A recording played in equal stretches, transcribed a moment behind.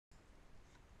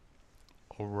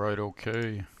Alright,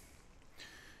 okay.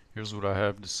 Here's what I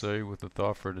have to say with the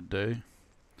thought for today.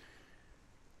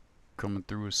 Coming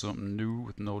through with something new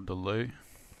with no delay.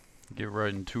 Get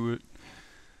right into it.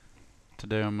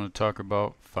 Today I'm going to talk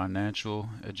about financial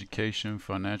education,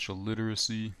 financial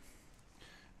literacy,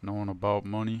 knowing about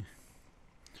money,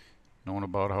 knowing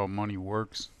about how money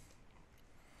works.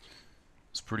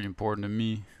 It's pretty important to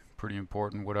me, pretty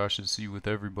important what I should see with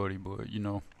everybody, but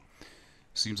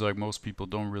seems like most people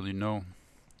don't really know.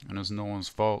 And it's no one's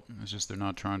fault. It's just they're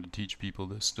not trying to teach people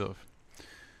this stuff.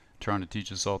 Trying to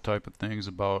teach us all type of things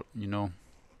about,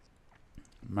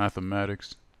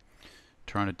 mathematics.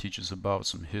 Trying to teach us about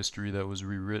some history that was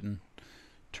rewritten.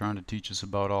 Trying to teach us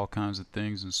about all kinds of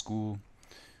things in school.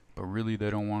 But really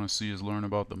they don't want to see us learn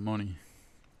about the money.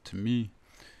 To me,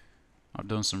 I've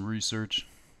done some research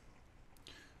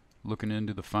looking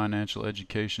into the financial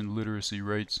education literacy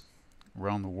rates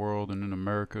around the world and in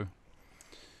America.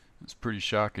 It's pretty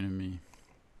shocking to me.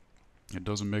 It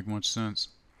doesn't make much sense.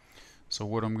 So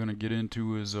what I'm going to get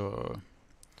into is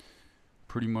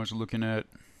pretty much looking at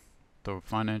the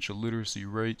financial literacy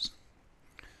rates,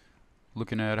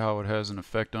 looking at how it has an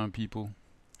effect on people,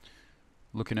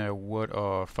 looking at what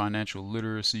financial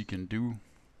literacy can do,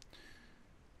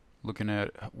 looking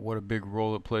at what a big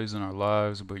role it plays in our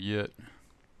lives, but yet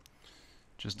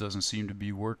just doesn't seem to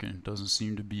be working, doesn't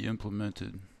seem to be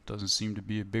implemented, doesn't seem to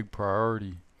be a big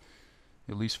priority,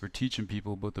 at least for teaching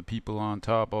people. But the people on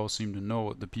top all seem to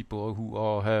know it. The people who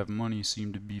all have money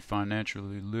seem to be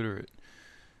financially literate.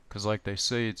 Because like they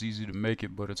say, it's easy to make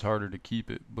it, but it's harder to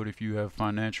keep it. But if you have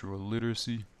financial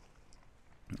literacy,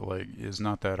 like, it's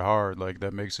not that hard. Like,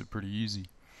 that makes it pretty easy.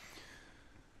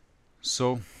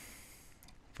 So,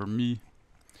 for me,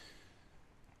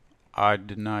 I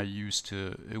did not used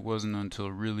to, it wasn't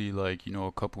until really like,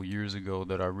 a couple years ago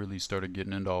that I really started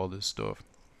getting into all this stuff.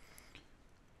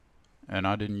 And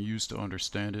I didn't used to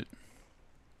understand it.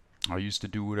 I used to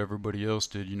do what everybody else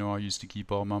did. I used to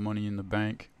keep all my money in the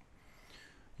bank.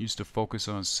 Used to focus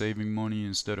on saving money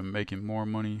instead of making more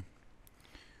money.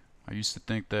 I used to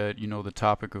think that, the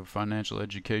topic of financial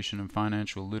education and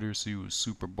financial literacy was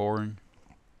super boring.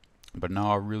 But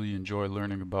now I really enjoy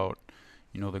learning about,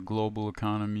 the global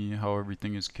economy, how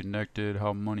everything is connected,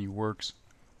 how money works.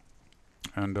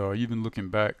 And even looking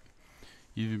back,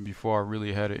 even before I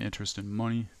really had an interest in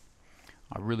money,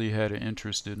 I really had an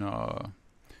interest in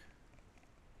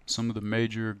some of the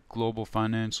major global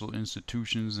financial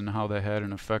institutions and how they had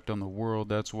an effect on the world.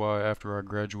 That's why after I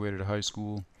graduated high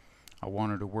school, I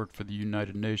wanted to work for the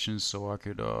United Nations so I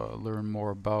could learn more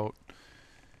about,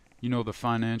 the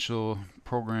financial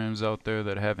programs out there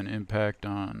that have an impact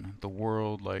on the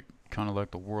world, like kind of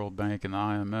like the World Bank and the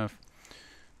IMF.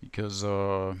 Because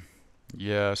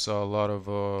yeah, I saw a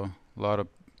lot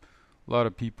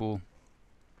of people,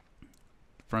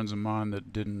 friends of mine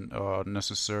that didn't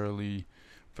necessarily,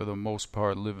 for the most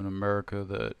part, live in America,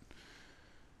 that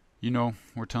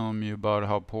were telling me about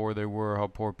how poor they were, how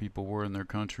poor people were in their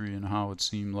country, and how it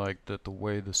seemed like that the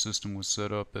way the system was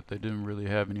set up, that they didn't really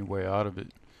have any way out of it.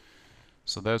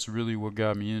 So that's really what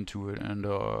got me into it. And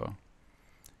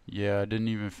yeah, I didn't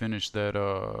even finish that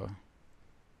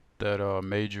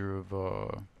major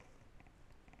of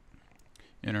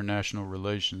international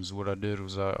relations. What I did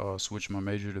was I switched my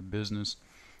major to business.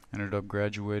 Ended up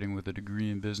graduating with a degree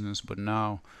in business, but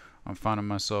now I'm finding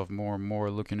myself more and more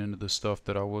looking into the stuff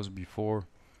that I was before,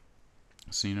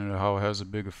 seeing how it has a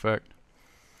big effect.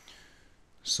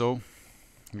 So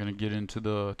I'm gonna get into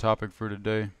the topic for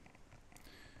today.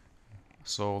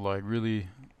 So like really,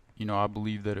 I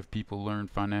believe that if people learn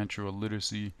financial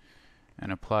literacy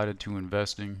and applied it to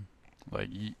investing,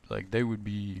 like they would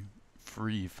be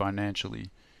free financially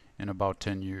in about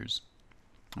 10 years.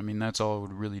 I mean, that's all it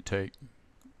would really take.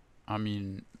 I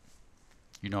mean,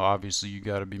 obviously you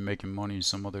got to be making money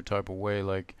some other type of way.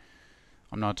 Like,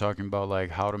 I'm not talking about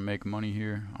like how to make money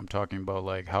here. I'm talking about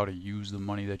like how to use the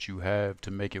money that you have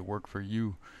to make it work for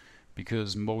you.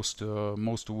 Because most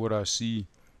of what I see,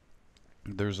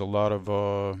 there's a lot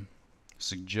of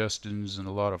suggestions and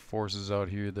a lot of forces out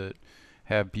here that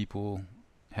have people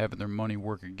having their money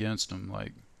work against them.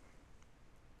 Like,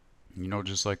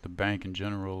 just like the bank in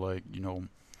general. Like,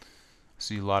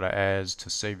 see a lot of ads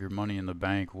to save your money in the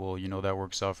bank. Well, that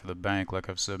works out for the bank. Like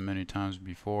I've said many times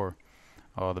before,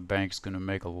 the bank's going to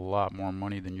make a lot more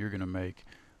money than you're going to make.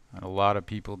 And a lot of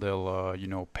people,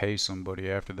 they'll, pay somebody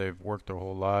after they've worked their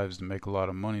whole lives to make a lot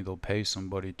of money. They'll pay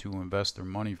somebody to invest their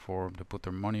money for them, to put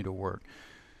their money to work.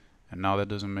 And now that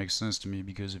doesn't make sense to me,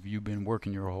 because if you've been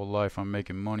working your whole life on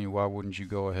making money, why wouldn't you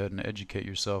go ahead and educate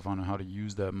yourself on how to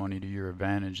use that money to your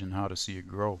advantage and how to see it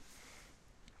grow?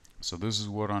 So this is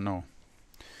what I know.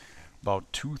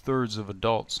 About 2/3 of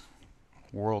adults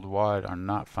worldwide are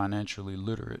not financially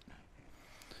literate.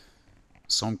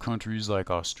 Some countries like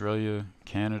Australia,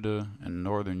 Canada, and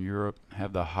Northern Europe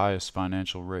have the highest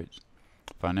financial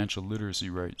literacy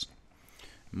rates.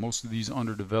 Most of these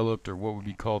underdeveloped, or what would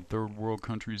be called third world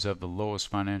countries, have the lowest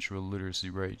financial literacy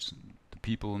rates. The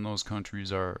people in those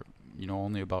countries are,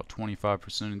 only about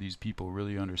 25% of these people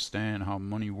really understand how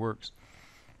money works.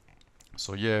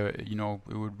 So yeah, it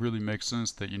would really make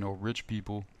sense that, rich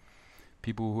people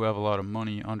who have a lot of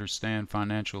money understand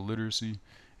financial literacy,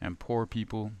 and poor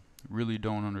people really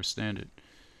don't understand it.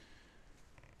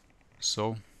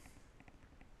 So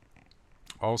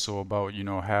also about,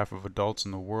 half of adults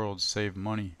in the world save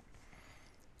money,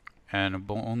 and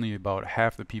only about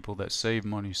half the people that save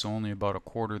money, so only about a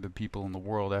quarter of the people in the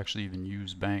world actually even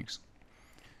use banks.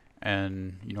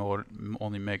 And it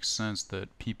only makes sense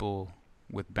that people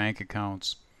with bank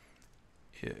accounts,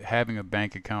 having a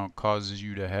bank account causes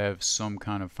you to have some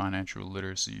kind of financial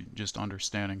literacy, just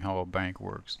understanding how a bank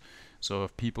works. So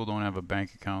if people don't have a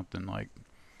bank account, then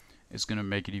it's going to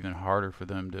make it even harder for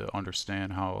them to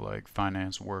understand how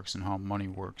finance works and how money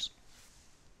works.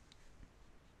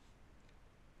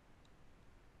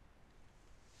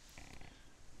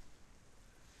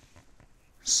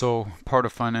 So part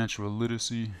of financial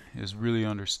literacy is really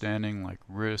understanding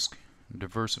risk,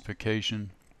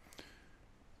 diversification,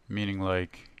 meaning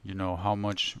how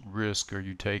much risk are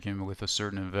you taking with a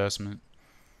certain investment,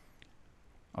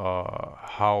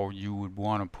 how you would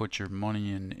want to put your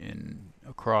money in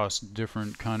across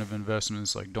different kind of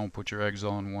investments. Like, don't put your eggs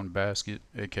all in one basket,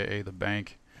 aka the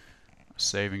bank, a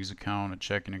savings account, a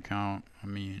checking account. I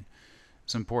mean,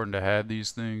 it's important to have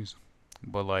these things,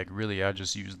 but really I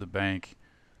just use the bank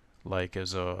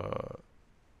as a,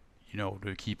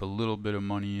 to keep a little bit of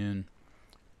money in,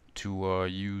 to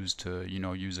use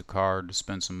a card to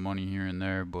spend some money here and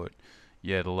there. But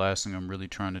yeah, the last thing I'm really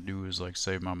trying to do is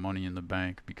save my money in the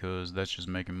bank, because that's just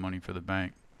making money for the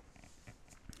bank.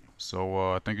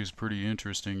 So I think it's pretty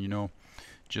interesting,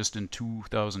 just in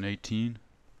 2018,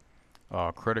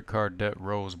 credit card debt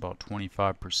rose about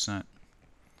 25%.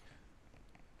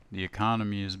 The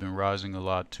economy has been rising a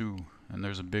lot too, and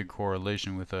there's a big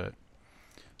correlation with that.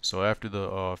 So after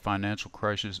the financial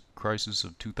crisis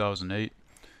of 2008,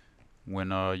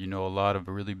 when a lot of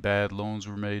really bad loans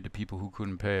were made to people who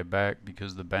couldn't pay it back,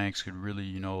 because the banks could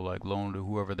really loan to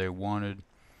whoever they wanted.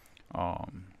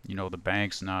 The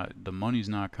money's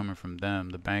not coming from them.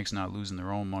 The bank's not losing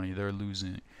their own money. They're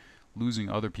losing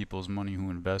other people's money who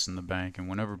invest in the bank. And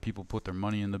whenever people put their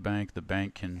money in the bank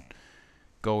can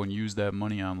go and use that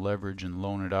money on leverage and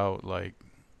loan it out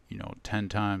 10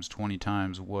 times, 20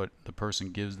 times what the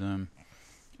person gives them.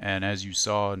 And as you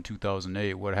saw in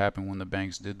 2008, what happened when the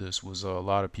banks did this was a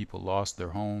lot of people lost their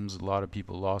homes, a lot of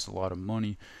people lost a lot of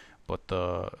money, but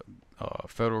the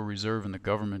Federal Reserve and the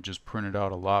government just printed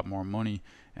out a lot more money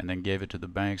and then gave it to the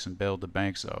banks and bailed the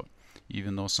banks out.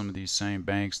 Even though some of these same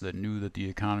banks that knew that the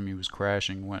economy was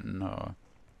crashing went and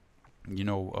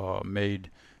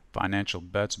made financial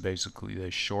bets. Basically,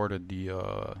 they shorted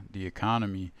the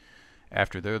economy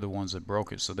after they're the ones that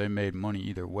broke it. So they made money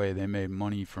either way. They made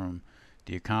money from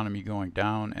the economy going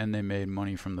down, and they made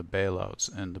money from the bailouts.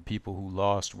 And the people who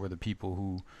lost were the people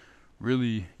who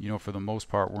really, for the most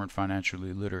part, weren't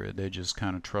financially literate. They just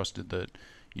kind of trusted that,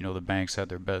 the banks had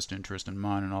their best interest in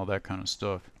mind and all that kind of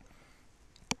stuff.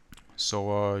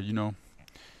 So,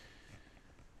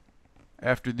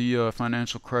 after the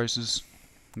financial crisis,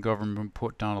 the government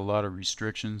put down a lot of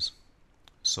restrictions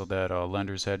so that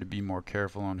lenders had to be more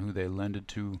careful on who they lended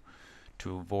to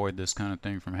avoid this kind of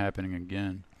thing from happening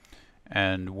again.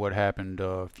 And what happened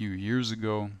a few years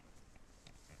ago,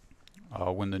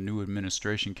 when the new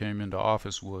administration came into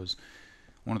office, was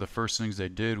one of the first things they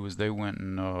did was they went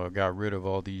and got rid of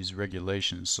all these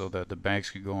regulations so that the banks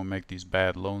could go and make these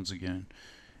bad loans again.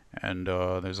 And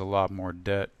there's a lot more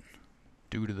debt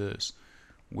due to this,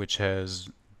 which has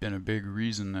been a big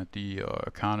reason that the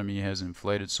economy has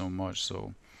inflated so much.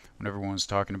 So when everyone's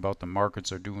talking about the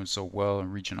markets are doing so well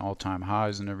and reaching all-time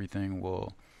highs and everything,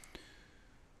 well,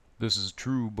 this is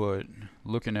true, but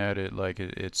looking at it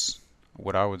it's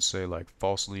what I would say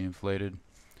falsely inflated.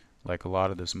 A lot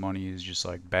of this money is just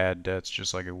bad debts,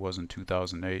 just like it was in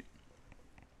 2008.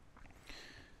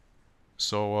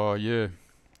 So yeah,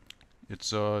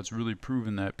 it's really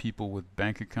proven that people with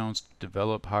bank accounts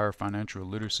develop higher financial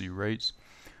literacy rates,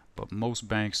 but most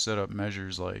banks set up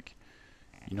measures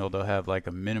they'll have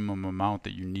a minimum amount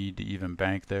that you need to even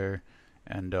bank there,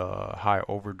 and high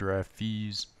overdraft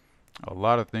fees. A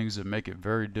lot of things that make it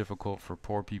very difficult for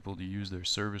poor people to use their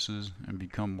services and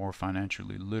become more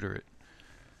financially literate.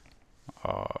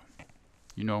 Uh,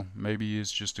 maybe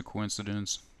it's just a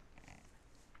coincidence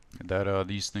that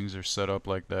these things are set up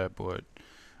like that, but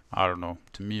I don't know.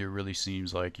 To me, it really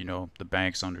seems like, the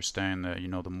banks understand that,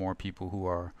 the more people who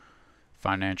are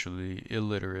financially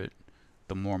illiterate,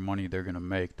 the more money they're going to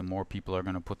make, the more people are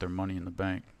going to put their money in the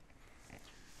bank.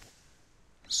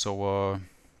 So,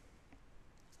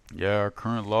 yeah, our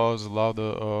current laws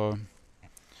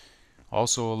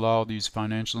also allow these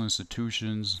financial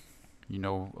institutions,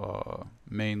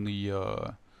 mainly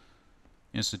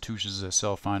institutions that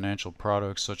sell financial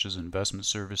products such as investment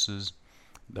services,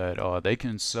 that they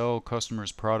can sell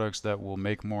customers products that will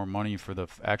make more money for the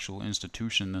actual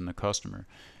institution than the customer.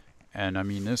 And I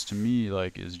mean, this to me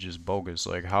like is just bogus.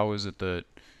 Like, how is it that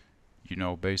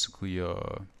basically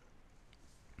a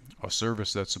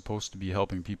service that's supposed to be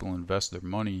helping people invest their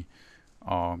money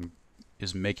um,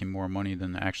 is making more money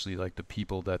than actually like the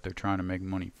people that they're trying to make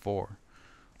money for?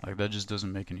 Like, that just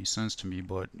doesn't make any sense to me,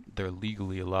 but they're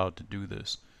legally allowed to do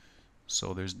this.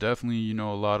 So there's definitely, a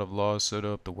lot of laws set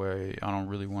up the way. I don't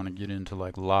really want to get into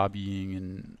like lobbying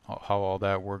and how all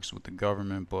that works with the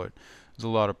government, but there's a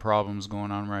lot of problems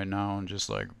going on right now, and just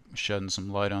like shedding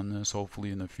some light on this,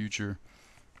 hopefully in the future,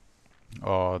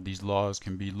 these laws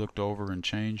can be looked over and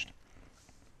changed.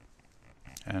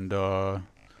 And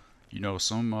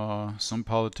some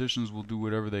politicians will do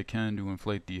whatever they can to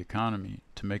inflate the economy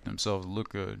to make themselves look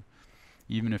good,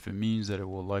 even if it means that it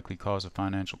will likely cause a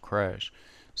financial crash.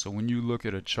 So when you look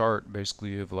at a chart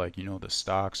basically of like, the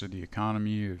stocks or the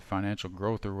economy or financial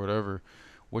growth or whatever,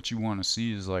 what you want to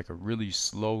see is like a really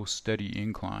slow, steady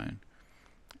incline.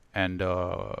 And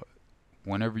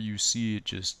whenever you see it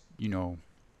just,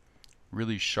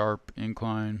 really sharp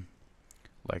incline,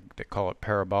 like they call it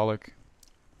parabolic,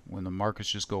 when the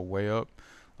markets just go way up,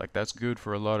 like that's good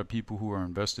for a lot of people who are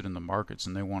invested in the markets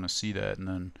and they want to see that, and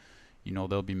then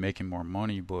they'll be making more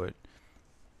money. But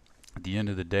at the end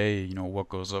of the day, what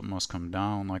goes up must come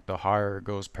down. Like, the higher it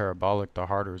goes parabolic, the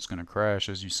harder it's going to crash,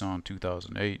 as you saw in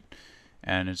 2008.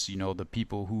 And it's, the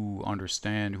people who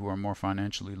understand, who are more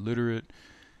financially literate,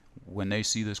 when they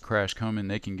see this crash coming,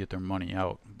 they can get their money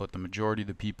out. But the majority of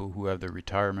the people who have their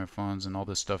retirement funds and all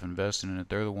this stuff invested in it,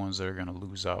 they're the ones that are going to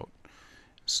lose out.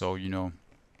 So,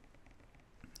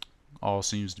 all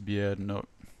seems to be adding up.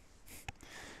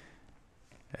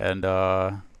 And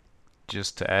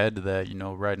just to add to that,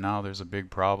 right now there's a big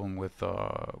problem with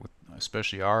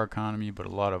especially our economy, but a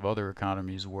lot of other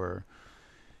economies where,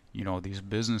 these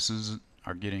businesses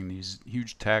are getting these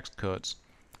huge tax cuts,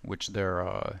 which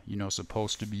they're,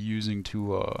 supposed to be using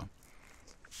to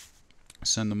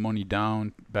send the money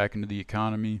down back into the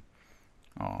economy,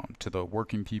 to the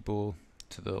working people,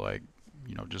 to the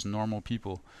just normal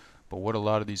people. But what a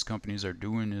lot of these companies are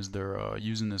doing is they're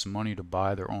using this money to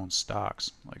buy their own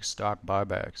stocks, like stock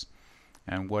buybacks.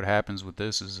 And what happens with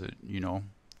this is it,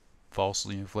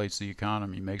 falsely inflates the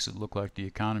economy, makes it look like the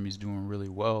economy's doing really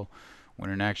well, when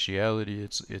in actuality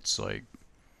it's like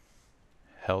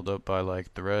held up by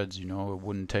like threads. It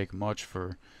wouldn't take much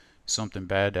for something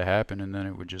bad to happen and then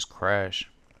it would just crash.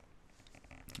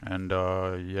 And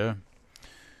yeah,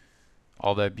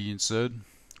 all that being said,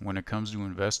 when it comes to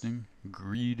investing,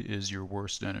 greed is your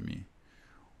worst enemy.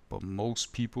 But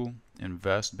most people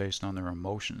invest based on their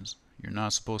emotions. You're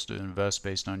not supposed to invest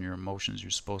based on your emotions. You're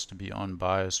supposed to be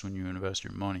unbiased when you invest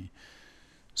your money.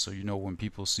 So, when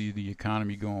people see the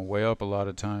economy going way up, a lot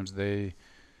of times they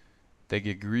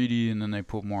get greedy, and then they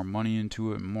put more money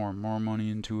into it, and more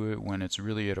money into it, when it's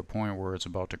really at a point where it's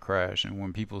about to crash. And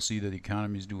when people see that the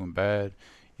economy is doing bad,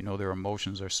 their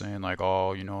emotions are saying like,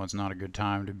 oh, it's not a good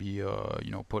time to be,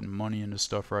 putting money into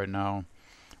stuff right now.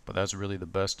 But that's really the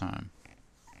best time.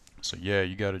 So yeah,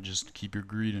 you got to just keep your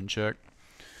greed in check,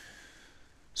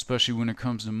 especially when it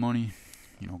comes to money.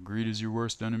 Greed is your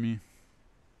worst enemy.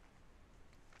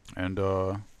 And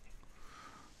I'd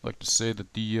like to say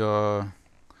that the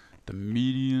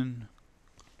median,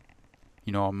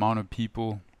 amount of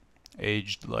people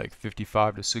aged like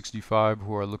 55 to 65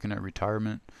 who are looking at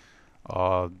retirement,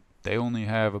 they only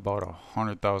have about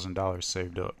 $100,000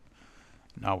 saved up.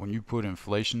 Now, when you put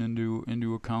inflation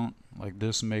into account, like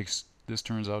this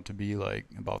turns out to be like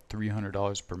about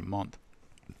 $300 per month.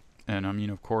 And I mean,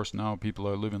 of course, now people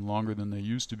are living longer than they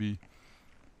used to be.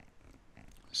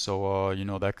 So,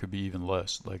 that could be even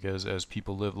less. Like, as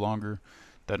people live longer,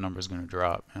 that number is going to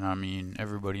drop. And I mean,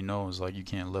 everybody knows like you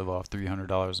can't live off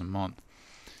 $300 a month.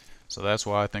 So that's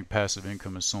why I think passive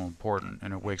income is so important,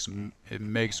 and it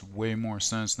makes way more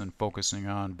sense than focusing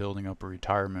on building up a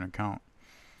retirement account.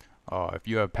 If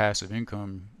you have passive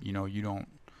income,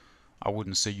 I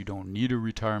wouldn't say you don't need a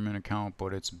retirement account,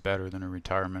 but it's better than a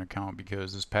retirement account,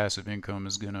 because this passive income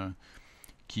is gonna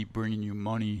keep bringing you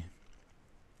money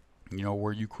You know,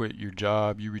 where you quit your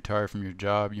job, you retire from your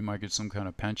job, you might get some kind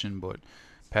of pension, but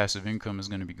passive income is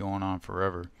going to be going on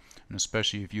forever. And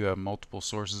especially if you have multiple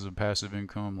sources of passive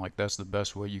income, like that's the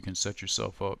best way you can set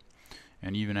yourself up.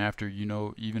 And even after, you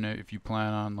know, even if you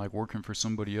plan on like working for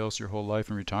somebody else your whole life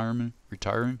in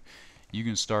retiring, you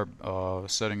can start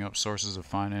setting up sources of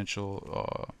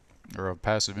financial or of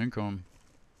passive income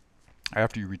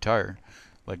after you retire.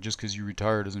 Like just because you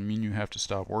retire doesn't mean you have to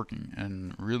stop working.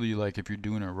 And really, like if you're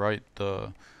doing it right,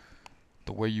 the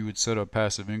way you would set up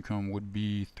passive income would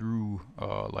be through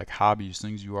like hobbies,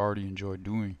 things you already enjoy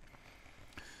doing.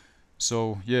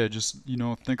 So yeah, just you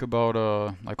know, think about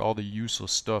like all the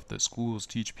useless stuff that schools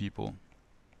teach people.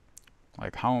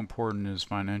 Like how important is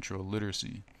financial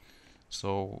literacy?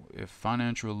 So if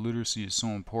financial literacy is so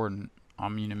important, I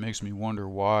mean, it makes me wonder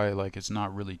why like it's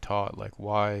not really taught. Like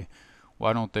why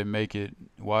don't they make it?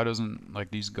 Why doesn't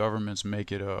like these governments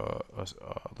make it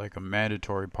like a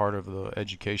mandatory part of the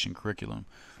education curriculum?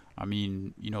 I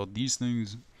mean, you know, these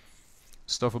things,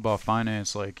 stuff about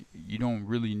finance, like you don't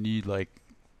really need like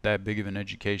that big of an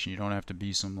education. You don't have to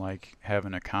be some like have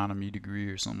an economy degree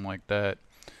or something like that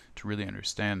to really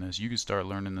understand this. You can start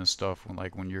learning this stuff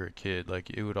when you're a kid. Like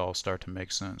it would all start to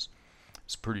make sense.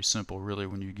 It's pretty simple really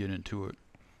when you get into it.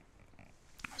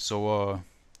 So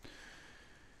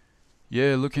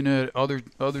yeah, looking at other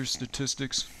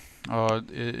statistics,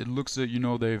 it looks that you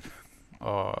know they've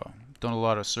uh, done a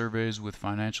lot of surveys with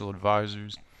financial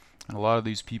advisors, and a lot of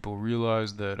these people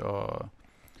realize that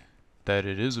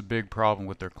it is a big problem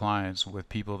with their clients, with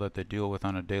people that they deal with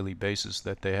on a daily basis,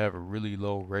 that they have a really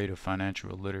low rate of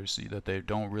financial literacy, that they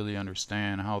don't really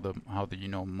understand how the you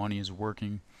know money is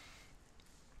working,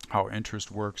 how interest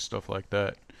works, stuff like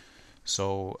that.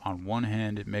 So on one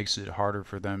hand, it makes it harder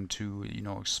for them to, you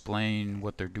know, explain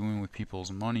what they're doing with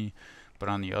people's money, but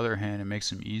on the other hand, it makes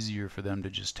them easier for them to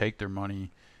just take their money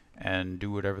and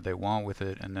do whatever they want with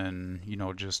it, and then, you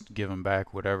know, just give them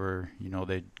back whatever, you know,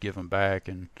 they give them back,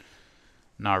 and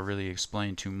not really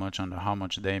explain too much onto how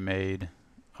much they made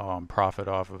profit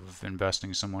off of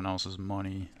investing someone else's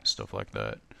money, stuff like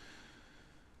that.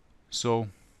 So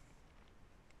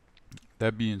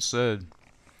that being said,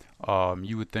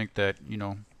 you would think that, you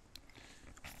know,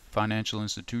 financial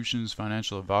institutions,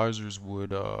 financial advisors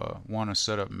would want to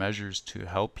set up measures to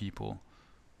help people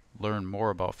learn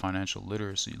more about financial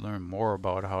literacy, learn more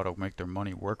about how to make their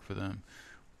money work for them.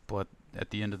 But at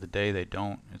the end of the day, they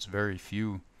don't. It's very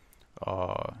few.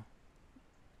 Uh,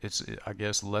 it's, I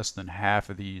guess, less than half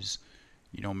of these,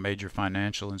 you know, major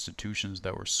financial institutions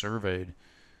that were surveyed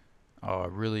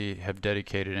really have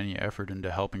dedicated any effort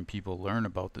into helping people learn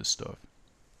about this stuff.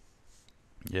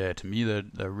 Yeah, to me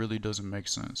that really doesn't make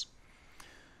sense.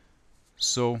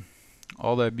 So,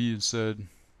 all that being said,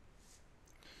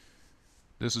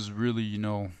 this is really, you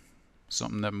know,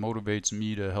 something that motivates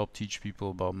me to help teach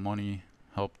people about money,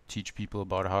 help teach people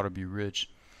about how to be rich.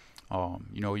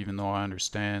 You know, even though I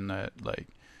understand that like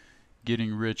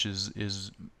getting rich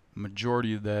is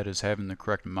majority of that is having the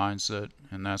correct mindset,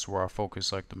 and that's where I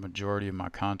focus like the majority of my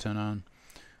content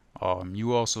on.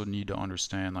 You also need to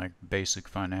understand like basic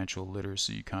financial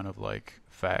literacy, kind of like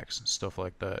facts, stuff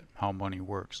like that, how money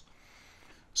works.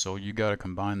 So you got to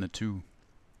combine the two.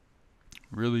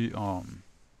 Really, I'm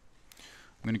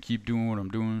gonna keep doing what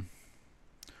I'm doing.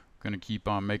 I'm gonna keep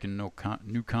on making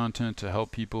new content to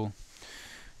help people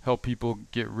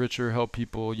get richer, help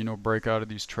people, you know, break out of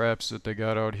these traps that they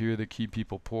got out here that keep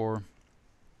people poor.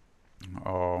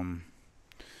 Um,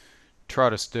 Try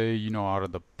to stay, you know, out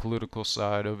of the political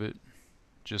side of it.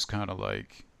 Just kind of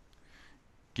like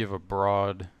give a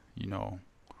broad, you know,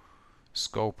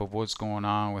 scope of what's going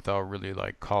on without really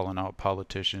like calling out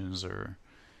politicians or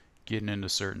getting into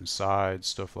certain sides,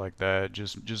 stuff like that.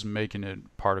 Just making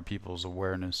it part of people's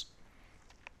awareness.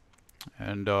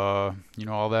 And you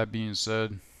know, all that being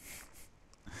said,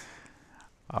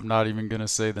 I'm not even gonna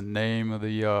say the name of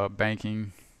the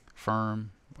banking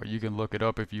firm, but you can look it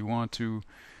up if you want to.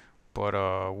 But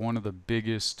one of the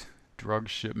biggest drug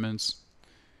shipments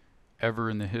ever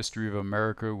in the history of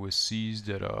America was seized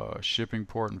at a shipping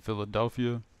port in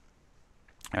Philadelphia,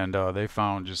 and they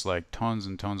found just like tons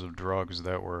and tons of drugs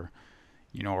that were,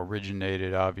 you know,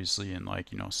 originated obviously in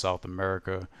like, you know, South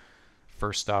America.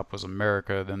 First stop was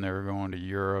America, then they were going to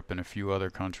Europe and a few other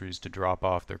countries to drop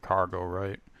off their cargo,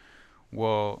 right?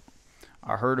 Well,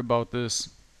 I heard about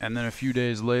this, and then a few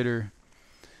days later,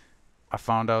 I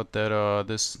found out that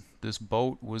this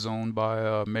boat was owned by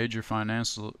a major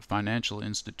financial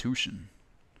institution.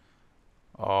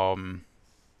 Um,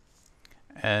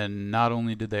 and not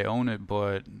only did they own it,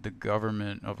 but the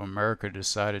government of America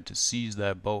decided to seize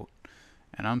that boat.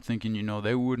 And I'm thinking, you know,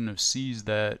 they wouldn't have seized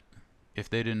that if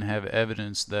they didn't have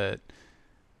evidence that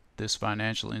this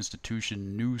financial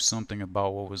institution knew something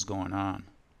about what was going on.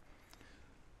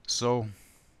 So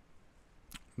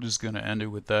I'm just going to end it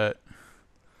with that.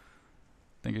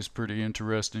 I think it's pretty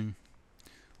interesting.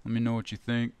 Let me know what you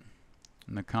think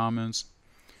in the comments.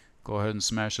 Go ahead and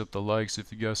smash up the likes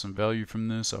if you got some value from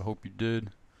this. I hope you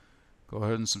did. Go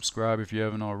ahead and subscribe if you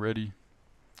haven't already.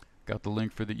 Got the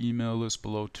link for the email list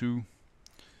below too.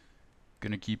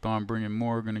 Gonna keep on bringing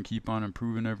more. Gonna keep on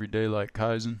improving every day like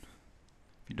Kaizen.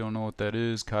 If you don't know what that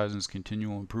is, Kaizen's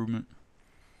continual improvement.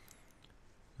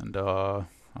 And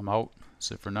I'm out.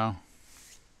 That's it for now.